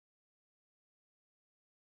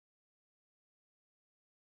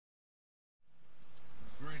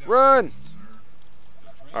Run!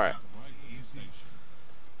 Alright.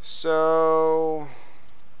 So...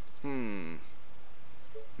 we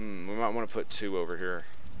might want to put 2 over here.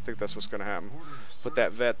 I think that's what's going to happen. Put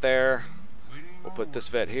that vet there. We'll put this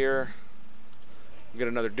vet here. We'll get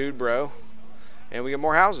another dude, bro. And we get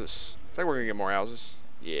more houses. I think we're going to get more houses.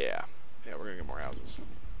 Yeah. Yeah, we're going to get more houses.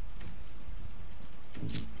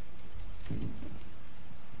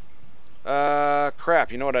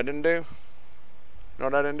 Crap. You know what I didn't do? You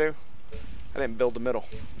know what I didn't do? I didn't build the middle.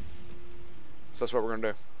 So that's what we're going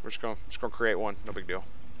to do. We're just going to create one. No big deal.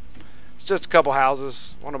 It's just a couple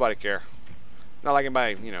houses. Won't nobody care. Not like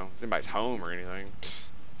anybody, you know, anybody's home or anything. It's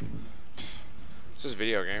just a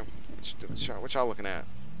video game. What y'all looking at?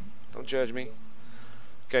 Don't judge me.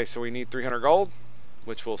 Okay, so we need 300 gold,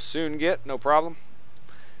 which we'll soon get. No problem.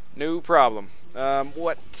 No problem.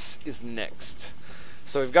 What is next?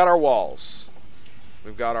 So we've got our walls.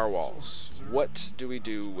 We've got our walls. What do we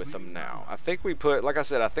do with them now? I think we put, like I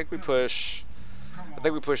said, I think we push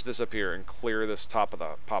this up here and clear this top of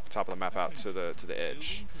the map out to the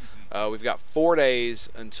edge. We've got 4 days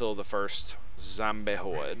until the first zombie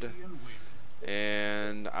horde,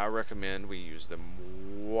 and I recommend we use them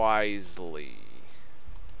wisely.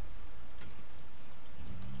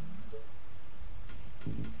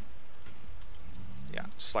 Yeah,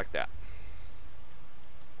 just like that.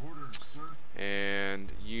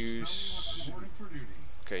 And use.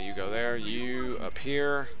 Okay, you go there. You up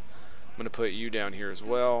here. I'm going to put you down here as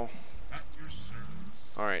well.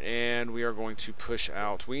 Alright, and we are going to push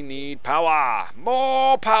out. We need power!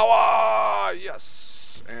 More power!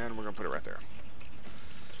 Yes! And we're going to put it right there.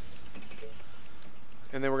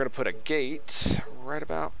 And then we're going to put a gate right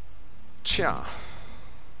about here.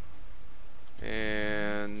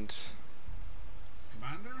 And...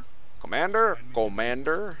 Commander?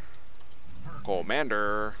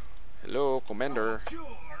 Hello, Commander.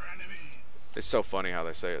 It's so funny how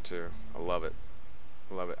they say it too. I love it.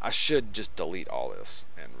 I love it. I should just delete all this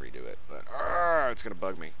and redo it, but it's gonna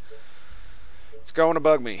bug me. It's going to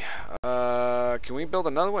bug me. Can we build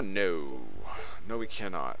another one? No. No, we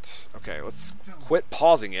cannot. Okay, let's quit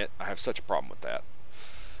pausing it. I have such a problem with that.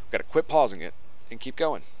 We've got to quit pausing it and keep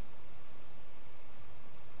going.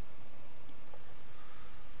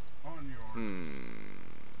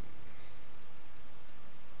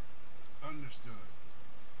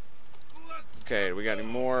 Okay, do we got any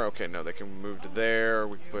more? Okay, no, they can move to there.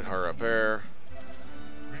 We can put her up there.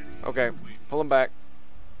 Okay, pull them back.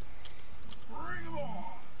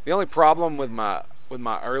 The only problem with my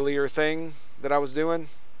earlier thing that I was doing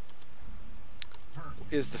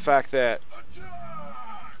is the fact that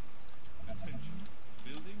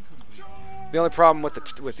the only problem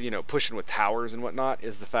with you know, pushing with towers and whatnot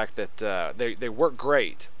is the fact that they work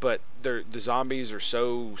great, but the zombies are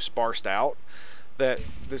so sparsed out that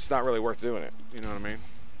it's not really worth doing it. You know what I mean?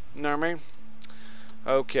 You know what I mean?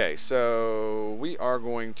 Okay, so we are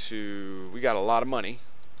going to... We got a lot of money.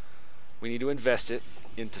 We need to invest it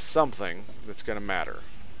into something that's going to matter.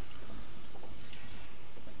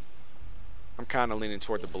 I'm kind of leaning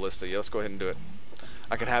toward the ballista. Yeah, let's go ahead and do it.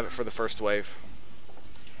 I can have it for the first wave.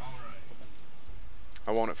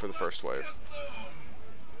 I want it for the first wave.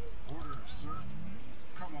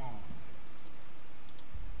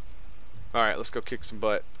 Alright, let's go kick some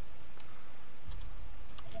butt.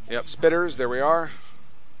 Yep, spitters, there we are.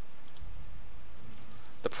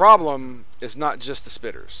 The problem is not just the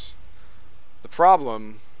spitters. The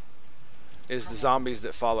problem is the zombies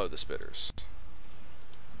that follow the spitters.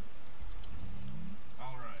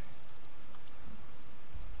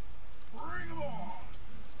 Bring 'em on.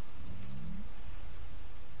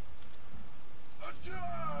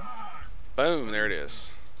 Boom, there it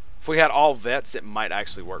is. If we had all vets, it might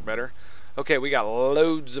actually work better. Okay, we got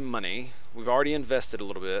loads of money. We've already invested a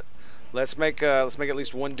little bit. Let's make at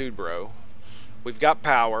least one dude, bro. We've got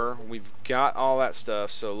power. We've got all that stuff.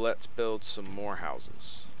 So let's build some more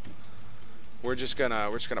houses. We're just gonna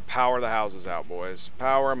power the houses out, boys.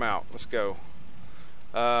 Power them out. Let's go.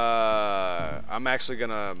 I'm actually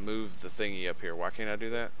gonna move the thingy up here. Why can't I do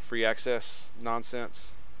that? Free access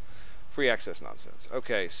nonsense. Free access nonsense.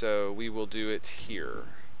 Okay, so we will do it here.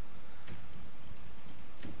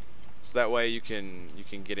 So that way you can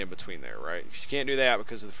get in between there, right? You can't do that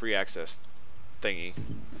because of the free access thingy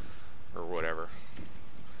or whatever.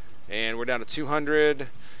 And we're down to 200.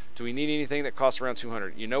 Do we need anything that costs around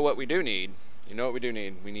 200? You know what we do need? You know what we do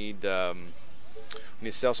need? We need to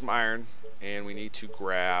sell some iron, and we need to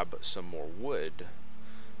grab some more wood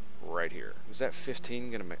right here. Is that 15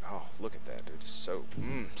 gonna make? Oh, look at that, dude! It's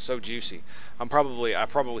so juicy. I probably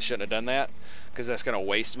shouldn't have done that because that's gonna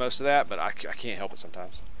waste most of that, but I can't help it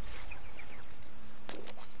sometimes.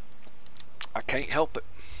 I can't help it.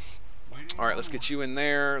 Alright, let's get you in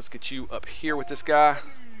there. Let's get you up here with this guy.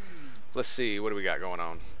 Let's see, what do we got going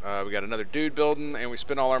on? We got another dude building, and we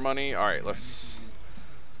spent all our money. Alright, let's...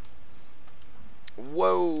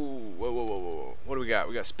 Whoa! Whoa, whoa, whoa, whoa. What do we got?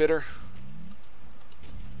 We got Spitter.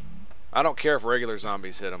 I don't care if regular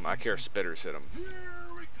zombies hit them. I care if Spitters hit them.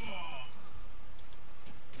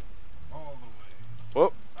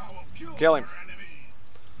 Whoop! Kill him.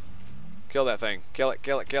 Kill that thing. Kill it,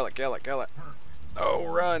 kill it, kill it, kill it, kill it. Oh,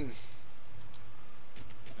 run!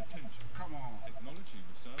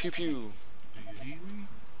 Pew pew.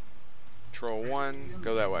 Control 1.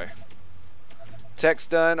 Go that way. Tech's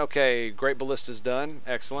done. Okay, Great Ballista's done.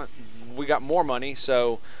 Excellent. We got more money,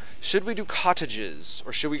 so should we do cottages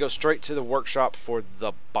or should we go straight to the workshop for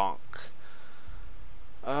the bonk?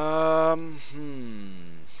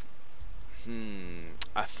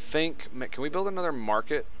 I think, can we build another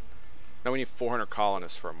market? No, we need 400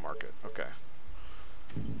 colonists for a market. Okay.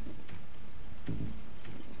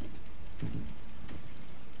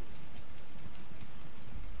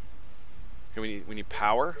 Okay, we need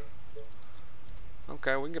power.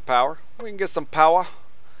 Okay, we can get power. We can get some power.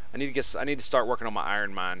 I need to start working on my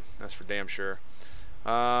iron mine. That's for damn sure.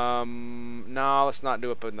 No, let's not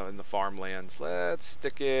do it in the farmlands. Let's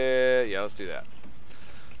stick it. Yeah, let's do that.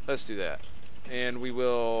 Let's do that. And we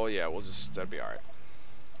will. Yeah, we'll just. That'd be all right.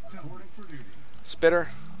 Spitter.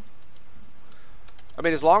 I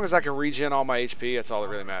mean, as long as I can regen all my HP, that's all that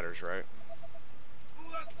really matters, right?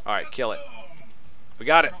 All right, kill it. We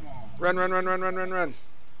got it. Run, run, run, run, run, run, run.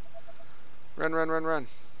 Run, run, run, run.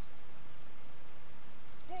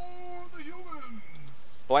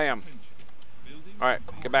 Blam. Alright,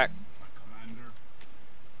 get back.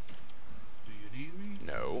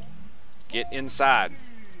 No. Get inside.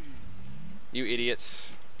 You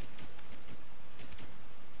idiots.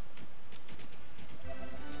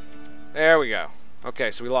 There we go.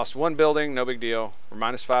 Okay, so we lost one building, no big deal. We're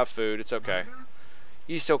 -5 food, it's okay.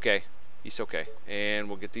 It's okay. It's okay. And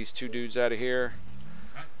we'll get these two dudes out of here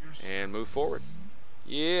and move forward.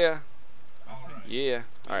 Yeah. Yeah.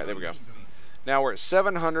 Alright, there we go. Now we're at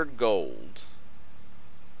 700 gold.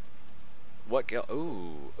 What?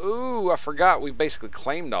 Ooh, I forgot we basically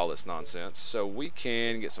claimed all this nonsense. So we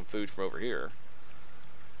can get some food from over here.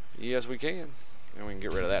 Yes, we can. And we can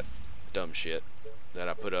get rid of that dumb shit that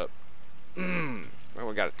I put up. Well,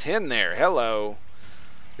 we got a 10 there. Hello.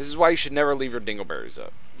 This is why you should never leave your dingleberries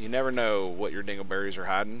up. You never know what your dingleberries are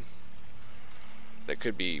hiding. That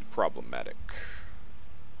could be problematic.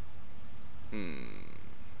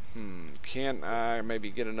 Can I maybe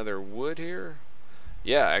get another wood here?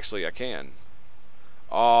 Yeah, actually I can.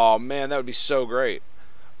 Oh man, that would be so great.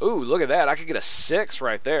 Ooh, look at that. I could get a 6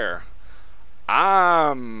 right there.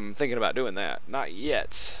 I'm thinking about doing that. Not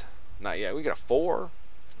yet. Not yet. We got a 4.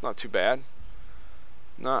 It's not too bad.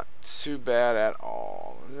 Not too bad at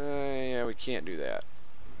all. Yeah, we can't do that.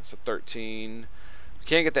 It's a 13. We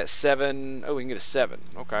can't get that 7. Oh, we can get a 7.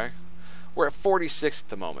 Okay. We're at 46 at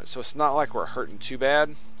the moment, so it's not like we're hurting too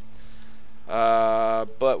bad.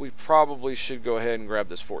 But we probably should go ahead and grab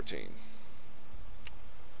this 14.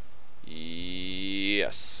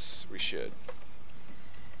 Yes, we should.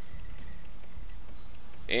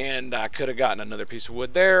 And I could have gotten another piece of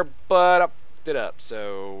wood there, but I fucked it up.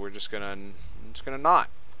 So we're just gonna not.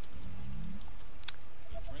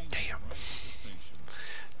 Damn.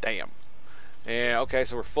 Damn. Yeah. Okay,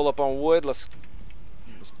 so we're full up on wood. Let's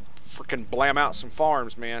freaking blam out some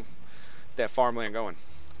farms, man. That farmland going.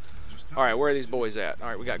 All right, where are these boys at? All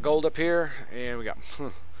right, we got gold up here, and we got.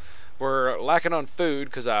 We're lacking on food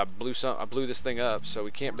because I blew this thing up, so we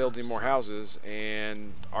can't build any more houses,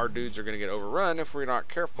 and our dudes are going to get overrun if we're not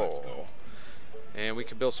careful. And we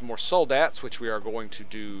can build some more soldats, which we are going to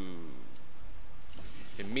do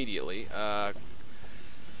immediately.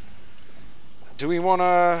 Do we want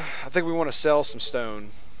to? I think we want to sell some stone,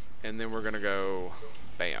 and then we're going to go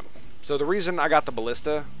bam. So the reason I got the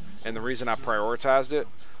ballista and the reason I prioritized it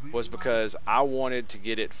was because I wanted to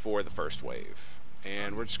get it for the first wave.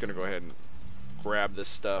 And we're just going to go ahead and grab this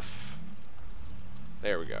stuff.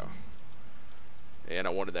 There we go. And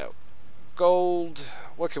I wanted that gold.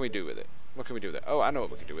 What can we do with it? What can we do with it? Oh, I know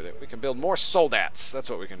what we can do with it. We can build more soldats.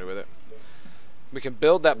 That's what we can do with it. We can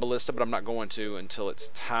build that ballista, but I'm not going to until it's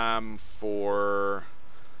time for...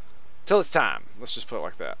 Till it's time. Let's just put it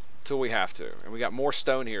like that. Till we have to. And we got more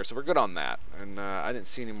stone here, so we're good on that. And I didn't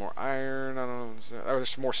see any more iron. I don't know. Oh,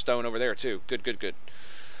 there's more stone over there, too. Good, good, good.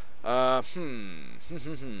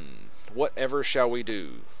 Whatever shall we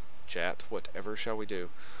do, chat? Whatever shall we do?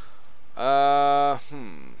 I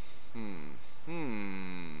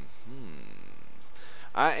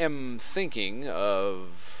am thinking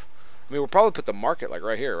of I mean, we'll probably put the market like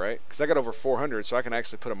right here, right? Because I got over 400, so I can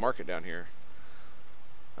actually put a market down here.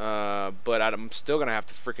 But I'm still gonna have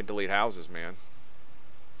to freaking delete houses, man.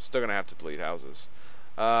 Still gonna have to delete houses.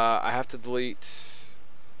 I have to delete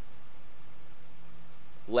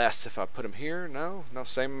less if I put them here. No,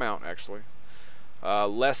 same amount actually.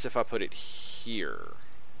 Less if I put it here.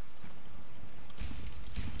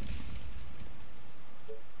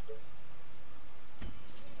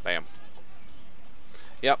 Bam.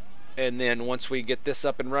 Yep. And then once we get this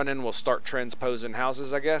up and running, we'll start transposing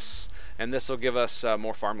houses, I guess. And this will give us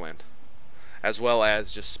more farmland, as well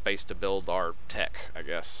as just space to build our tech, I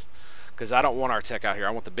guess. Because I don't want our tech out here.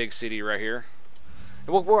 I want the big city right here.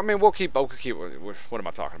 And we'll keep. What am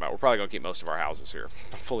I talking about? We're probably gonna keep most of our houses here.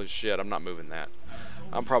 I'm full of shit. I'm not moving that.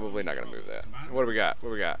 I'm probably not gonna move that. What do we got? What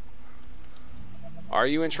do we got? Are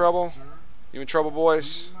you in trouble? You in trouble,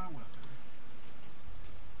 boys?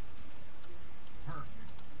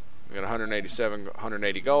 We got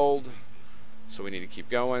 180 gold, so we need to keep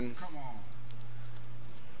going.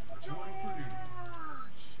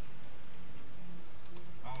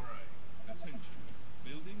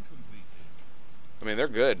 I mean, they're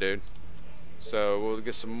good, dude. So we'll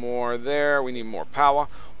get some more there. We need more power.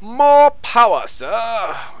 More power,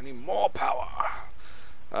 sir. We need more power.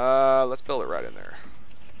 Let's build it right in there.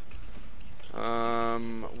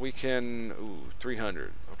 We can,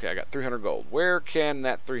 300. Okay, I got 300 gold. Where can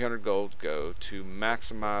that 300 gold go to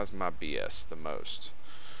maximize my BS the most?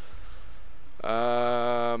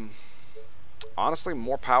 Honestly,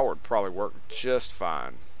 more power would probably work just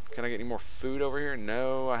fine. Can I get any more food over here?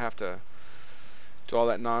 No, I have to do all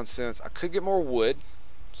that nonsense. I could get more wood,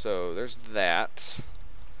 so there's that.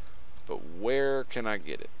 But where can I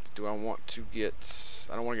get it? Do I want to get...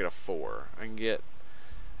 I don't want to get a 4. I can get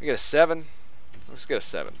a 7. Let's get a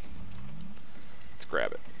 7. Let's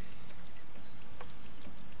grab it.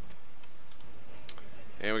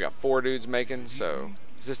 And we got 4 dudes making, so...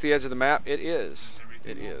 Is this the edge of the map? It is.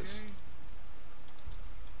 It is.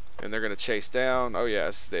 And they're going to chase down. Oh yeah,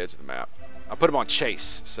 this is the edge of the map. I put them on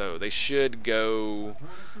chase, so they should go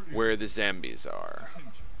where the zombies are.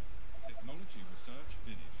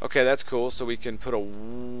 Okay, that's cool. So we can put a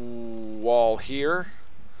wall here.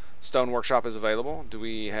 Stone workshop is available. Do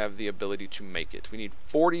we have the ability to make it? We need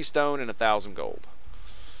 40 stone and 1,000 gold.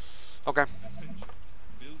 Okay.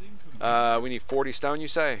 We need 40 stone, you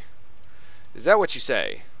say? Is that what you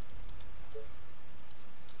say? I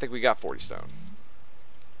think we got 40 stone.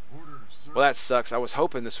 Well, that sucks. I was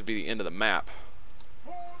hoping this would be the end of the map.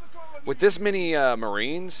 With this many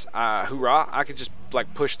Marines, hoorah, I could just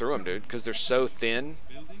like push through them, dude, because they're so thin.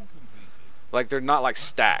 Like, they're not like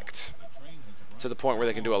stacked to the point where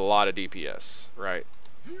they can do a lot of DPS, right?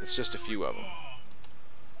 It's just a few of them.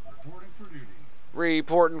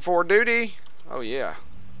 Reporting for duty. Oh yeah.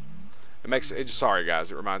 It makes it. Sorry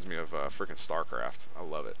guys, it reminds me of freaking StarCraft. I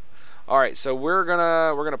love it. All right, so we're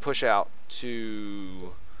gonna push out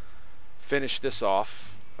to finish this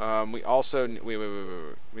off. We also we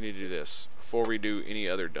need to do this before we do any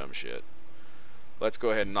other dumb shit. Let's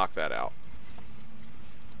go ahead and knock that out.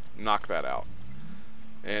 Knock that out,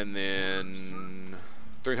 and then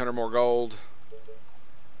 300 more gold,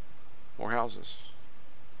 more houses.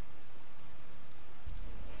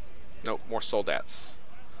 Nope, more soldats.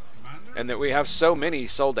 And that we have so many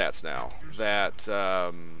soldats now that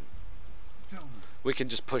we can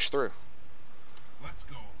just push through.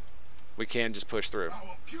 We can just push through.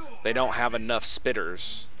 They don't have enough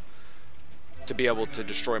spitters to be able to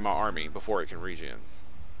destroy my army before it can regen.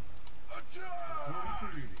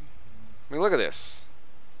 I mean, look at this.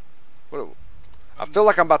 I feel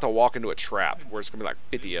like I'm about to walk into a trap where it's going to be like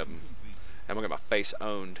 50 of them. And I'm going to get my face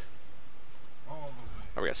owned.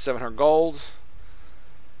 Right, we got 700 gold.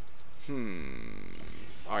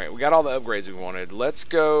 Alright, we got all the upgrades we wanted. Let's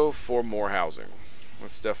go for more housing.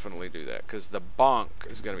 Let's definitely do that, because the bonk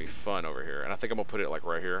is going to be fun over here. And I think I'm going to put it like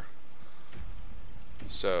right here.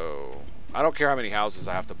 So, I don't care how many houses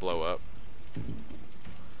I have to blow up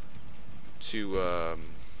to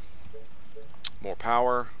more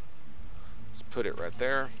power. Let's put it right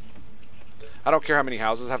there. I don't care how many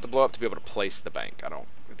houses I have to blow up to be able to place the bank.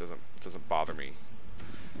 It doesn't bother me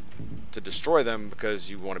to destroy them, because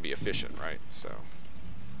you want to be efficient, right? So,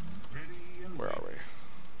 where are we?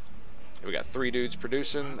 We got 3 dudes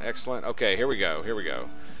producing. Excellent. Okay, here we go. Here we go.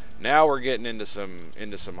 Now we're getting into some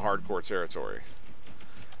hardcore territory.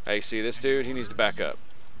 Hey, see this dude? He needs to back up.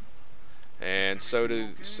 And so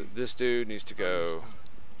this dude needs to go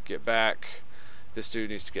get back. This dude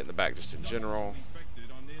needs to get in the back just in general.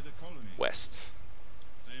 West.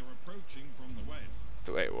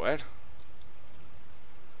 Wait, what?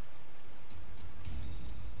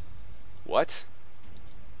 What?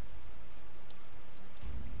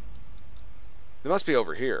 It must be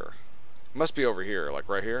over here. It must be over here, like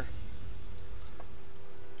right here.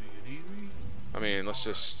 Do you need me? I mean, let's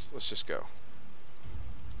just go.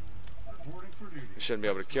 Reporting for duty. They shouldn't be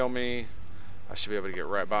able to kill me. I should be able to get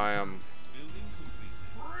right by them. Building complete.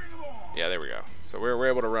 Bring 'em on. Yeah, there we go. So we're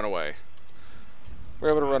able to run away.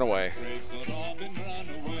 We're able to run away.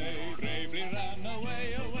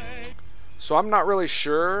 So I'm not really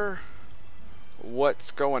sure what's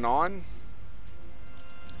going on.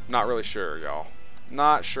 Not really sure, y'all.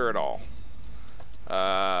 Not sure at all.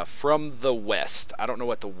 From the west. I don't know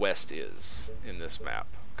what the west is in this map.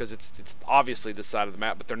 Because it's obviously this side of the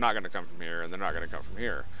map, but they're not going to come from here, and they're not going to come from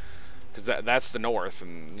here. Because that's the north,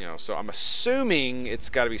 and you know, so I'm assuming it's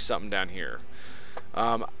got to be something down here.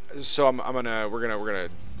 So we're gonna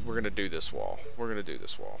do this wall. We're gonna do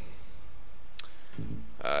this wall.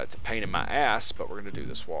 It's a pain in my ass, but we're gonna do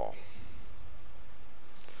this wall.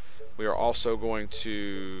 We are also going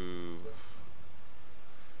to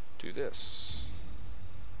do this.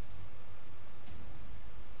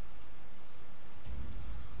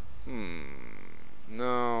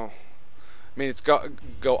 No. I mean, it's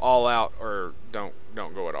go all out or don't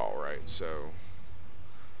go at all, right? So,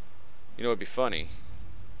 you know, it'd be funny.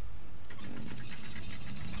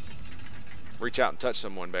 Reach out and touch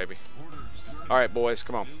someone, baby. All right, boys,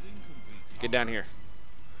 come on. Get down here.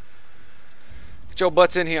 Get your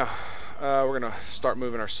butts in here. We're gonna start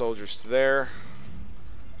moving our soldiers to there.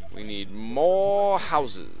 We need more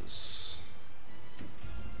houses.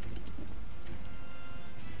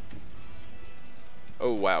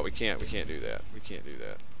 Oh wow, we can't do that. We can't do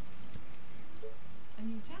that. A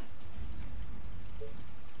new task.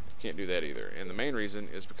 Can't do that either. And the main reason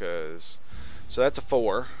is because, so that's a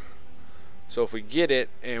 4. So if we get it,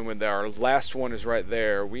 and when our last one is right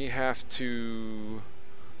there, we have to,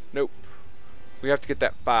 nope, we have to get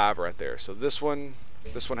that 5 right there. So this one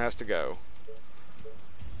has to go.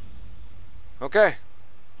 Okay.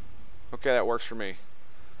 Okay, that works for me.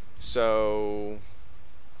 So,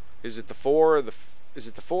 is it the 4 or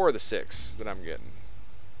the 6 that I'm getting?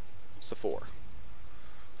 It's the 4.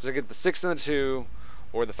 So I get the 6 and the 2,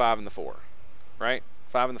 or the 5 and the 4, right?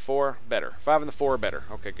 5 and the 4, better. 5 and the 4, better.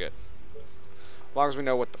 Okay, good. As long as we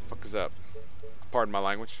know what the fuck is up. Pardon my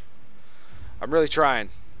language. I'm really trying.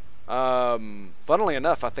 Funnily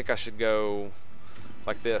enough, I think I should go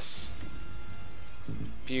like this.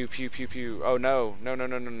 Pew, pew, pew, pew. Oh, no. No, no,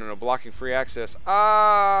 no, no, no, no. Blocking free access.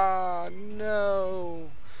 Ah,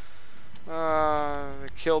 no. They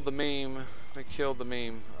killed the meme. They killed the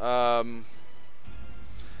meme.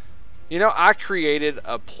 You know, I created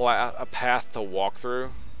a path to walk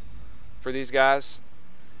through for these guys.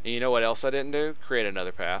 And you know what else I didn't do? Create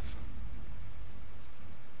another path.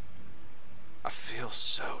 I feel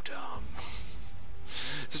so dumb.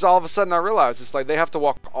 Just all of a sudden I realized it's like they have to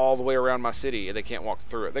walk all the way around my city and they can't walk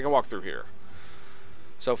through it. They can walk through here.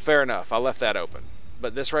 So fair enough. I left that open.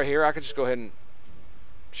 But this right here, I could just go ahead and...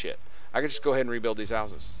 Shit. I could just go ahead and rebuild these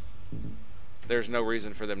houses. There's no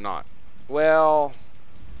reason for them not. Well...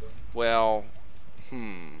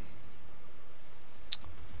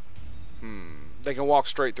 They can walk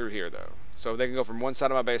straight through here though, so they can go from one side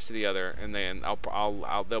of my base to the other, and then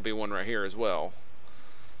there'll be one right here as well.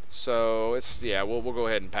 So it's, yeah, we'll go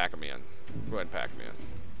ahead and pack them in. Go ahead and pack them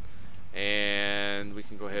in, and we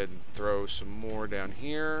can go ahead and throw some more down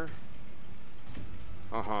here.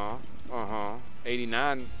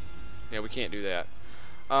 89. Yeah, we can't do that.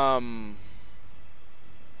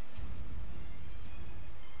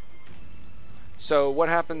 So what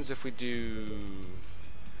happens if we do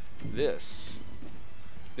this?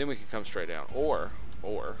 Then we can come straight down. Or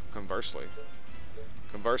conversely,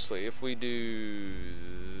 if we do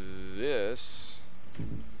this,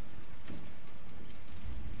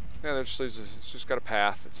 yeah, that just leaves us, it's just got a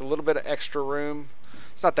path. It's a little bit of extra room.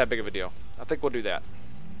 It's not that big of a deal. I think we'll do that.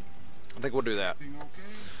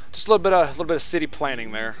 Just a little bit of city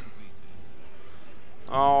planning there.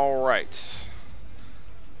 All right.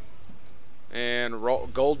 And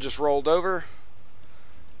gold just rolled over.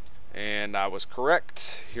 And I was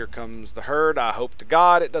correct. Here comes the herd. I hope to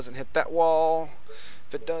God it doesn't hit that wall.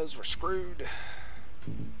 If it does, we're screwed.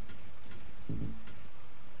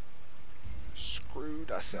 Screwed,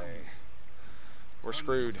 I say. We're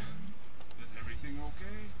screwed. Is everything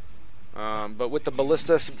okay? But with the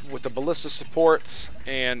ballista support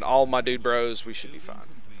and all my dude bros, we should be fine.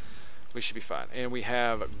 We should be fine. And we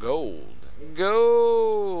have gold.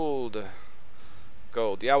 Gold.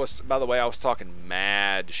 Yeah, by the way, I was talking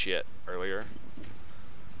mad shit earlier.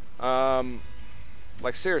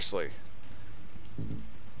 Like seriously.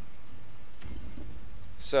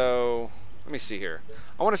 So Let me see here.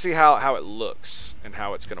 I want to see how it looks and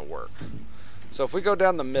how it's going to work. So if we go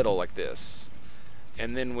down the middle like this,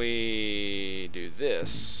 and then we do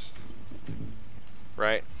this,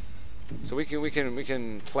 right? So we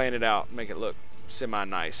can plan it out, make it look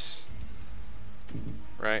semi-nice,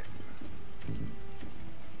 right?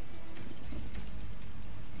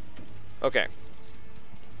 Okay.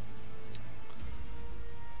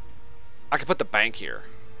 I can put the bank here.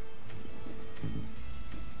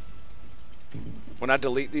 When I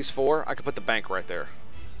delete these 4, I can put the bank right there.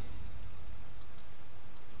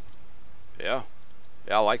 Yeah.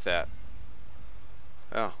 Yeah, I like that.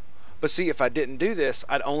 Yeah. But see, if I didn't do this,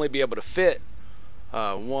 I'd only be able to fit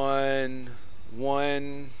 1,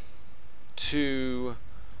 2,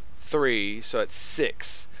 3. So it's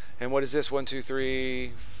 6. And what is this? 1, 2,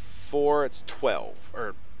 3, 4. It's 12.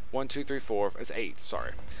 Or 1, 2, 3, 4. It's 8.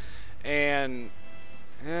 Sorry. And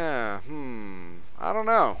yeah, I don't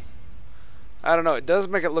know. I don't know. It does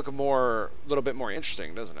make it look a little bit more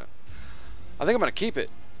interesting, doesn't it? I think I'm gonna keep it.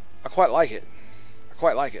 I quite like it. I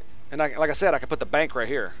quite like it. And like I said, I can put the bank right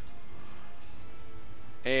here.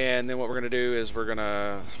 And then what we're gonna do is we're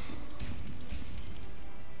gonna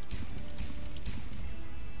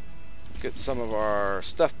get some of our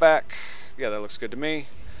stuff back. Yeah, that looks good to me.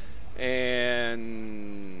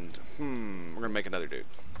 And we're gonna make another dude.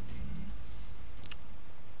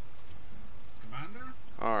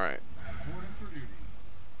 All right.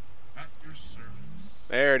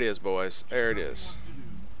 There it is, boys. There it is.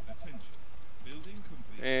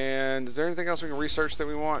 And is there anything else we can research that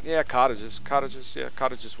we want? Yeah, cottages. Cottages. Yeah,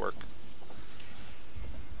 cottages work.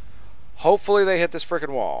 Hopefully they hit this freaking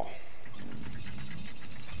wall.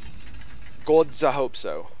 Gods, I hope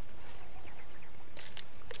so.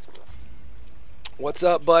 What's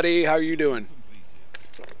up, buddy? How are you doing?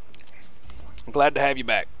 I'm glad to have you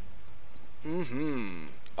back.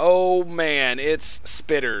 Oh man, it's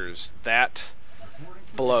spitters. That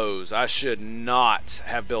blows. I should not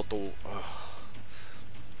have built the...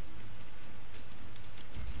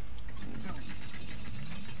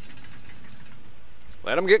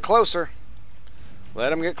 Let them get closer. Let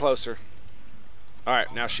them get closer.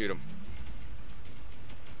 Alright, now shoot them.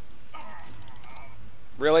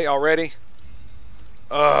 Really? Already?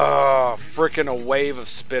 Freaking a wave of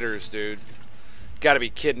spitters, dude. Gotta be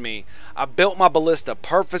kidding me. I built my ballista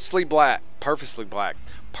purposely black.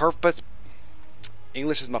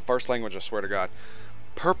 English is my first language, I swear to God.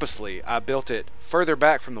 Purposely, I built it further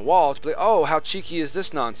back from the wall to be like, oh, how cheeky is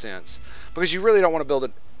this nonsense? Because you really don't want to build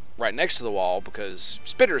it right next to the wall because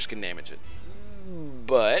spitters can damage it.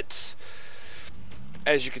 But,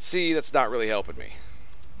 as you can see, that's not really helping me.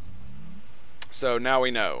 So now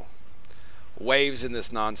we know. Waves in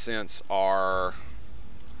this nonsense are...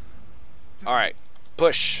 Alright,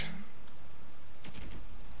 push.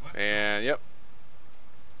 And, yep.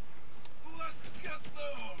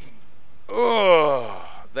 Oh,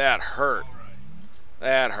 that hurt.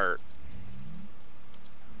 That hurt.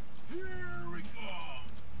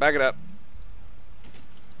 Back it up.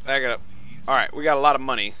 Back it up. Alright, we got a lot of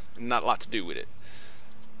money and not a lot to do with it.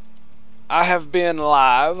 I have been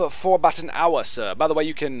live for about an hour, sir. By the way,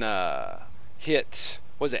 you can hit,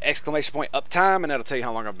 what is it, exclamation point uptime, and that'll tell you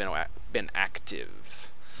how long I've been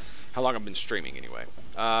active. How long I've been streaming, anyway.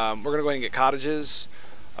 We're going to go ahead and get cottages.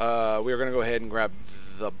 We are going to go ahead and grab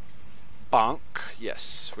the bonk.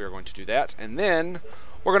 Yes, we are going to do that. And then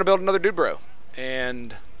we're going to build another dude bro.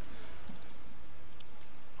 And...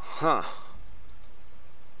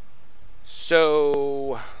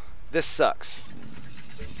 So... This sucks.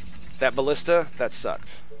 That ballista, that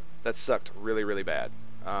sucked. That sucked really, really bad.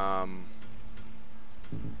 I'm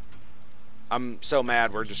so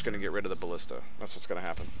mad we're just going to get rid of the ballista. That's what's going to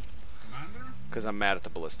happen. Because I'm mad at the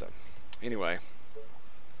ballista. Anyway.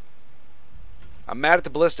 I'm mad at the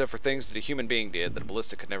ballista for things that a human being did that a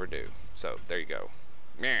ballista could never do. So, there you go.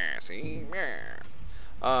 Yeah, see? Yeah.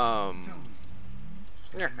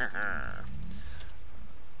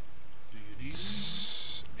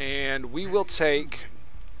 And we will take...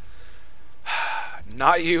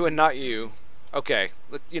 Not you and not you. Okay.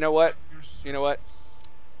 You know what? You know what?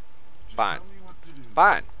 Fine.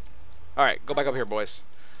 Fine. Alright, go back up here, boys.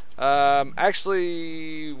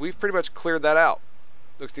 Actually, we've pretty much cleared that out.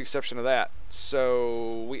 With the exception of that.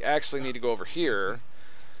 So, we actually need to go over here.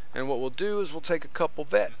 And what we'll do is we'll take a couple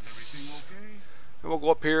vets. And we'll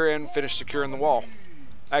go up here and finish securing the wall.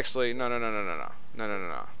 Actually, no.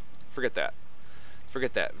 Forget that.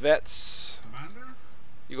 Forget that. Vets.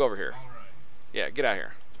 You go over here. Yeah, get out of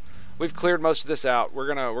here. We've cleared most of this out. We're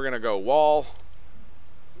gonna go wall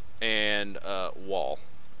and wall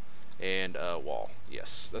and wall.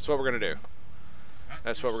 Yes, that's what we're gonna do.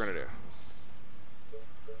 That's what we're gonna do.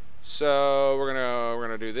 So we're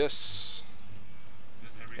gonna do this,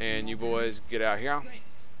 and you boys get out here.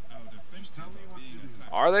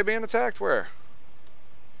 Are they being attacked? Where?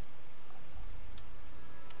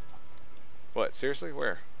 What? Seriously?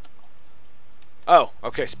 Where? Oh,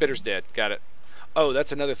 okay. Spitter's dead. Got it. Oh,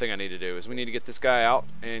 that's another thing I need to do is we need to get this guy out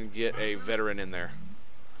and get a veteran in there.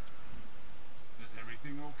 Is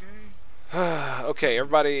everything okay? Okay,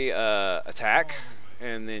 everybody attack,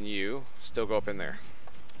 and then you still go up in there.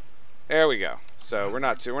 There we go. So we're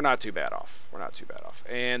not too bad off. We're not too bad off.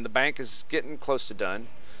 And the bank is getting close to done.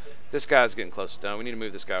 This guy's getting close to done. We need to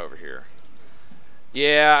move this guy over here.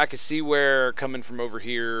 Yeah, I can see where coming from over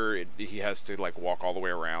here he has to like walk all the way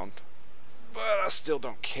around. But I still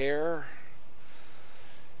don't care.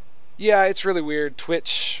 Yeah, it's really weird.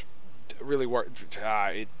 Twitch really worked.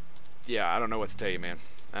 Yeah, I don't know what to tell you, man.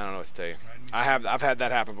 I don't know what to tell you. I've had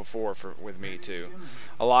that happen before with me too.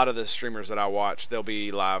 A lot of the streamers that I watch, they'll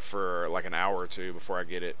be live for like an hour or two before I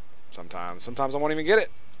get it. Sometimes I won't even get it.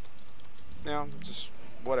 You know, just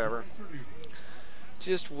whatever.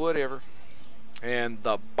 Just whatever. And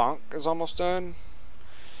the bonk is almost done.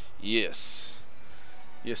 Yes.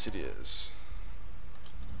 Yes, it is.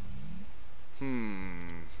 I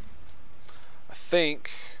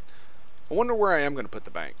wonder where I am going to put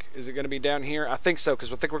the bank. Is it going to be down here? I think so,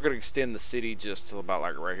 because I think we're going to extend the city just to about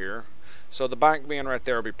like right here. So the bank being right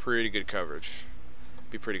there will be pretty good coverage.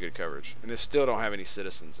 Be pretty good coverage. And it still don't have any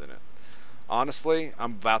citizens in it. Honestly,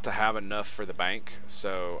 I'm about to have enough for the bank,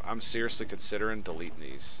 so I'm seriously considering deleting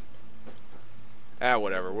these.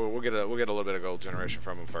 Whatever. We'll get a little bit of gold generation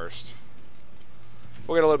from them first.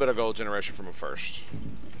 We'll get a little bit of gold generation from them first.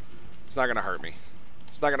 It's not going to hurt me.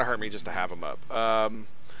 It's not going to hurt me just to have them up.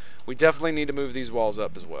 We definitely need to move these walls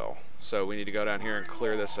up as well. So we need to go down here and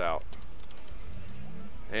clear this out.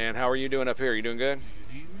 And how are you doing up here? You doing good?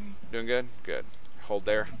 Doing good? Good. Hold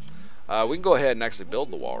there. We can go ahead and actually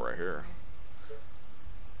build the wall right here.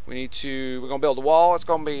 We're going to build a wall. It's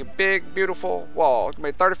going to be a big, beautiful wall. It's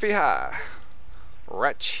going to be 30 feet high.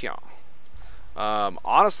 Right here.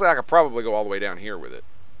 Honestly, I could probably go all the way down here with it.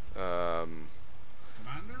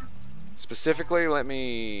 Specifically, let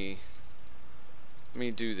me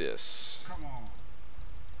do this.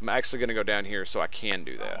 I'm actually going to go down here so I can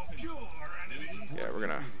do that. Yeah, we're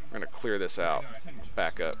gonna clear this out,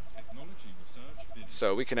 back up,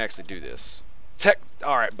 so we can actually do this.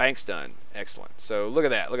 All right, bank's done. Excellent. So look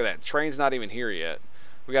at that. Look at that. Train's not even here yet.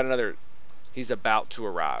 We got another. He's about to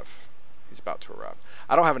arrive. He's about to arrive.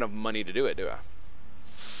 I don't have enough money to do it, do I?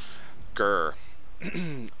 Grr.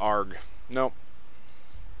 Arg. Nope.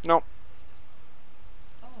 Nope.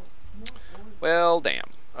 Well, damn.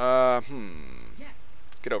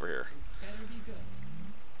 Get over here.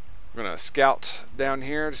 We're gonna scout down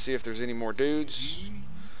here to see if there's any more dudes.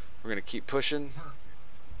 We're gonna keep pushing.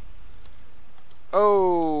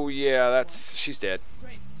 Oh yeah, she's dead.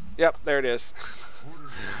 Yep, there it is.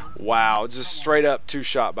 Wow, just straight up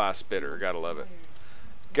two-shot by a spitter. Gotta love it.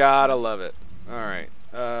 Gotta love it. All right.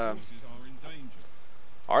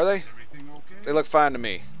 Are they? They look fine to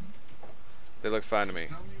me. They look fine to me.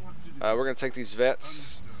 We're gonna take these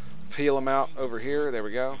vets, peel them out over here. There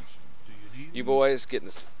we go. You boys get in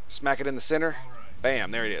the, smack it in the center.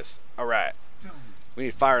 Bam, there it is. All right. We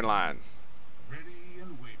need firing line.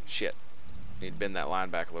 Shit. Need to bend that line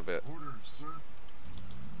back a little bit.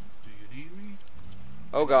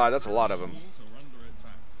 Oh god, that's a lot of them.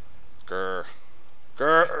 Grr.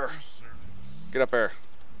 Grr. Get up there.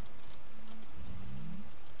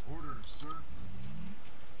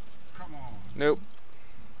 Nope.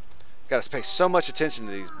 Gotta pay so much attention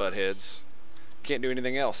to these buttheads. Can't do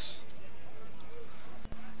anything else.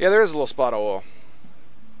 Yeah, there is a little spot of oil.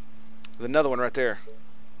 There's another one right there.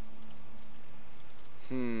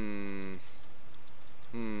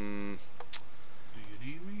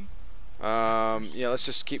 Yeah, let's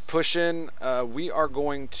just keep pushing. We are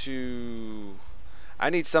going to... I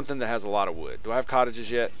need something that has a lot of wood. Do I have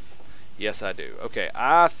cottages yet? Yes, I do. Okay,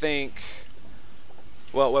 I think...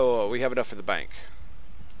 Well, we have enough for the bank.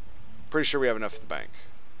 Pretty sure we have enough for the bank.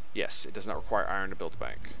 Yes, it does not require iron to build the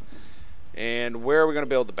bank. And where are we going to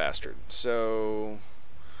build the bastard? So...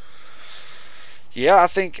 yeah, I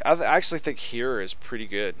actually think here is pretty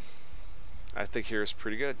good. I think here is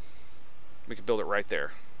pretty good. We could build it right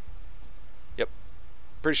there. Yep.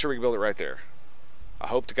 Pretty sure we can build it right there. I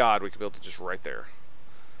hope to God we can build it just right there.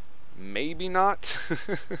 Maybe not.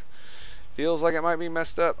 Feels like it might be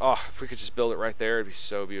messed up. Oh, if we could just build it right there, it'd be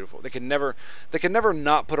so beautiful. They can never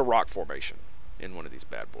not put a rock formation in one of these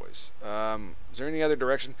bad boys. Is there any other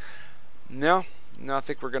direction? No. I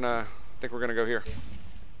think we're gonna go here.